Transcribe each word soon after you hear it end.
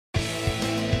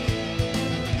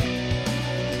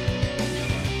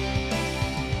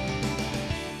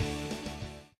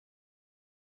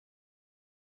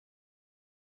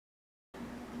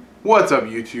What's up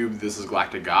YouTube, this is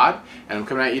GalacticGod, and I'm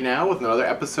coming at you now with another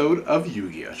episode of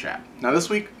Yugioh Chat. Now this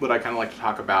week, what I kind of like to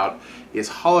talk about is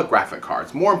holographic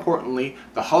cards. More importantly,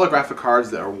 the holographic cards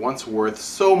that are once worth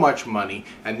so much money,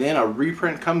 and then a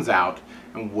reprint comes out,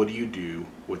 and what do you do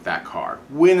with that card?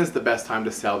 When is the best time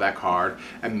to sell that card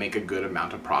and make a good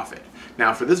amount of profit?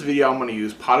 Now for this video, I'm going to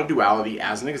use Pot of Duality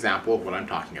as an example of what I'm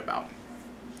talking about.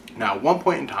 Now, at one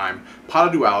point in time, Pot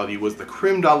of Duality was the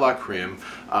creme de la creme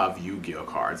of Yu-Gi-Oh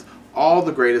cards. All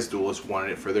the greatest duelists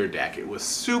wanted it for their deck. It was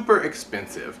super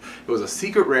expensive. It was a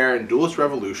secret rare in Duelist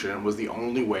Revolution and was the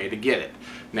only way to get it.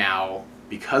 Now,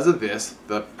 because of this,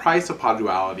 the price of Pot of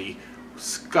Duality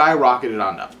skyrocketed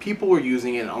on up. People were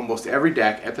using it in almost every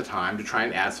deck at the time to try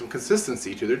and add some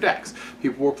consistency to their decks.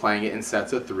 People were playing it in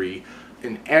sets of 3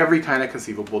 in every kind of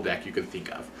conceivable deck you could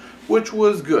think of, which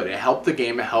was good. It helped the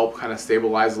game. It helped kind of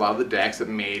stabilize a lot of the decks. It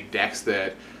made decks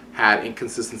that had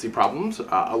inconsistency problems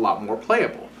a lot more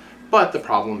playable. But the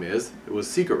problem is, it was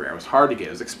secret rare. It was hard to get.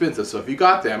 It was expensive. So if you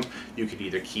got them, you could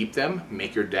either keep them,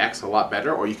 make your decks a lot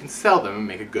better, or you can sell them and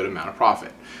make a good amount of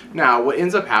profit. Now, what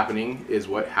ends up happening is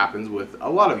what happens with a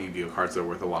lot of Yu-Gi-Oh cards that are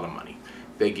worth a lot of money.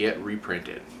 They get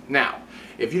reprinted. Now,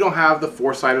 if you don't have the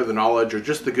foresight or the knowledge or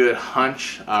just the good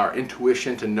hunch or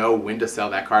intuition to know when to sell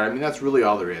that card, I mean, that's really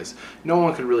all there is. No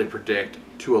one can really predict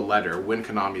to a letter when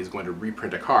Konami is going to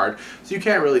reprint a card, so you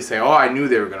can't really say, oh, I knew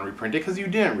they were going to reprint it, because you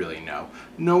didn't really know.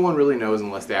 No one really knows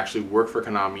unless they actually work for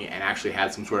Konami and actually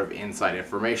had some sort of inside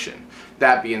information.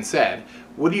 That being said,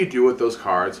 what do you do with those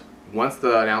cards once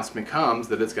the announcement comes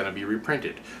that it's going to be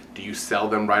reprinted? Do you sell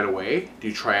them right away? Do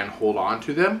you try and hold on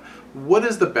to them? What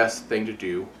is the best thing to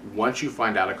do once you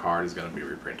find out a card is going to be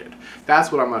reprinted?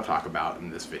 That's what I'm going to talk about in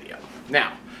this video.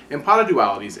 Now, in Pot of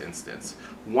Duality's instance,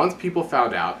 once people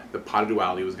found out that Pot of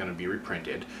Duality was going to be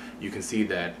reprinted, you can see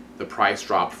that the price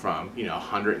dropped from,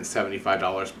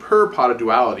 $175 per Pot of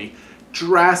Duality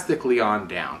drastically on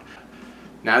down.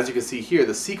 Now, as you can see here,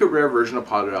 the secret rare version of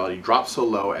Pot of Duality dropped so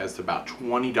low as to about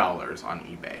 $20 on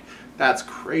eBay. That's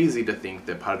crazy to think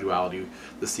that Pot of Duality,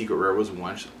 the secret rare, was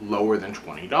once lower than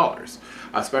 $20,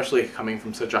 especially coming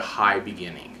from such a high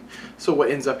beginning. So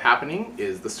what ends up happening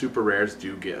is the super rares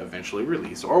do get eventually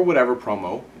released, or whatever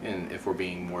promo, and if we're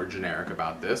being more generic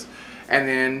about this, and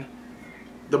then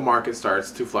the market starts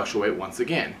to fluctuate once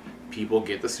again. People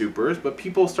get the supers, but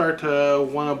people start to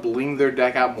want to bling their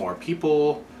deck out more.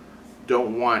 People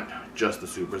don't want just the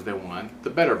supers, they want the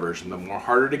better version, the more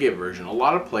harder to get version. A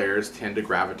lot of players tend to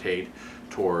gravitate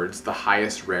towards the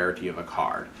highest rarity of a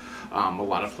card. A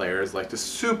lot of players like to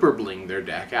super bling their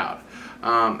deck out.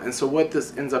 And so what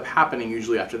this ends up happening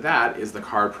usually after that is the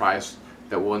card price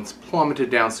that once plummeted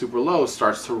down super low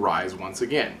starts to rise once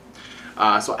again.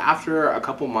 So after a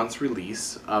couple months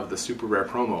release of the super rare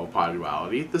promo of Pot of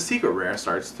Duality, the secret rare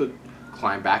starts to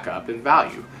climb back up in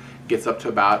value. Gets up to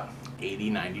about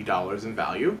 $80, $90 in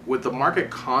value. With the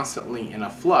market constantly in a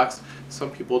flux,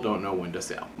 some people don't know when to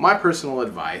sell. My personal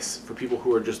advice for people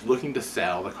who are just looking to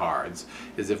sell the cards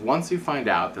is, if once you find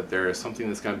out that there is something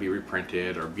that's going to be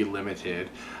reprinted or be limited,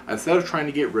 instead of trying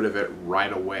to get rid of it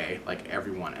right away like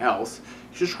everyone else,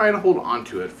 you should try and hold on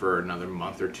to it for another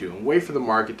month or two and wait for the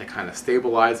market to kind of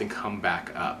stabilize and come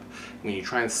back up. When you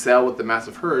try and sell with the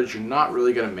massive hurts, you're not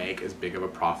really going to make as big of a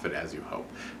profit as you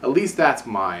hope. At least that's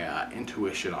my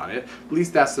intuition on it. At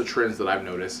least that's the trends that I've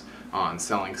noticed on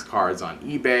selling cards on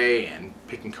eBay and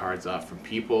picking cards up from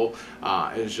people.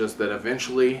 It's just that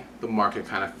eventually the market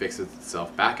kind of fixes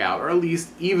itself back out, or at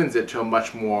least evens it to a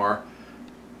much more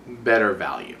better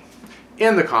value.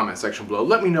 In the comment section below,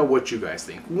 let me know what you guys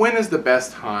think. When is the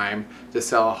best time to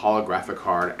sell a holographic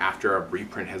card after a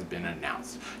reprint has been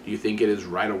announced? Do you think it is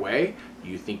right away? Do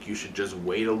you think you should just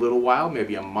wait a little while,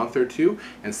 maybe a month or two,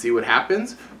 and see what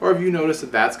happens? Or have you noticed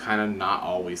that that's kind of not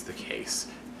always the case?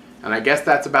 And I guess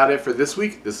that's about it for this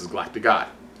week. This is GalacticGod,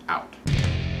 out.